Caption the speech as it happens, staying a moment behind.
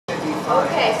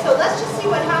Okay, so let's just see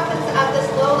what happens at this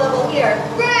low level here.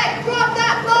 Greg, drop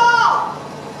that ball!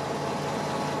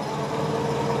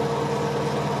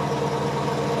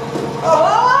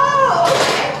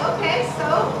 Oh, okay,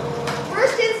 so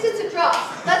first instance it drops.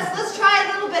 Let's try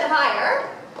a little bit higher.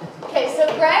 Okay, so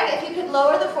Greg, if you could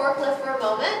lower the forklift for a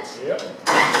moment.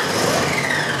 Yep.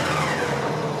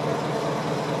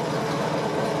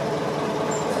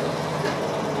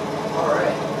 All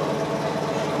right.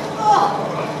 Oh,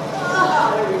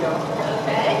 There we go.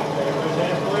 okay. Everybody's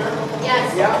hand clear?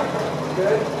 Yes. Yeah.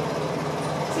 Good.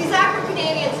 See, Zach, we're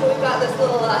Canadian, so we've got this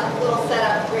little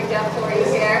setup rigged up for you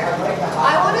here.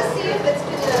 I want to see if it's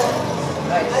going to,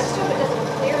 I just hope it doesn't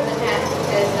clear the net,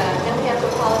 because then we have to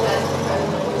apologize to the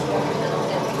president of this government, and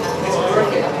we have to. It's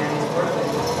worth it, man. It's worth it.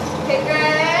 Okay,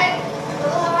 Greg, a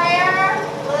little higher,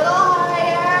 a little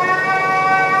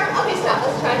higher. Okay, stop,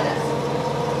 let's try this.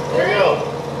 There you go.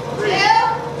 3, 2,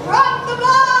 drop the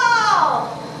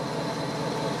ball!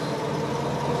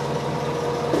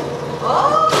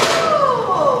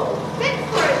 Oh, fit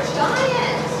for a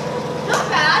giant. Not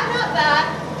bad, not bad.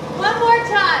 One more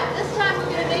time. This time we're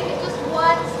going to make it just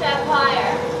one step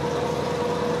higher.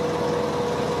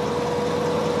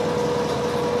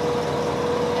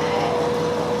 Okay.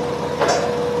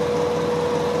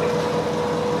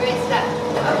 Great step.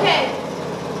 Okay.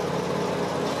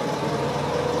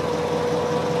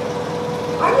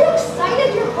 Are you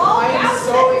excited your ball I am bounced?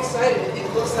 so excited. It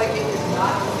looks like it is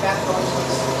not in fact going to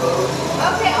explode.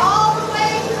 Okay, all the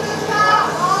way to the top.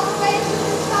 All the way to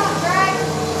the top, Greg.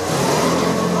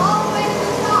 All the way to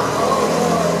the top.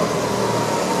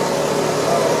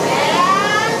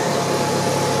 And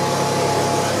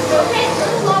okay, a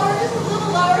little lower, just a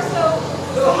little lower, so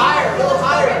A little higher, a little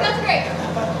higher. That's great.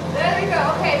 There we go.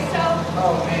 Okay, so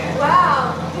Oh man.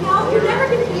 wow. You know, you're never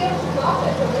going to be able to drop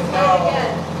it from this height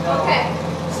again. No. Okay.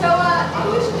 So maybe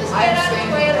we should just get I'm out of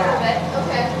the way a little bit. standing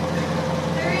Okay.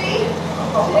 3,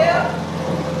 Oh. 2,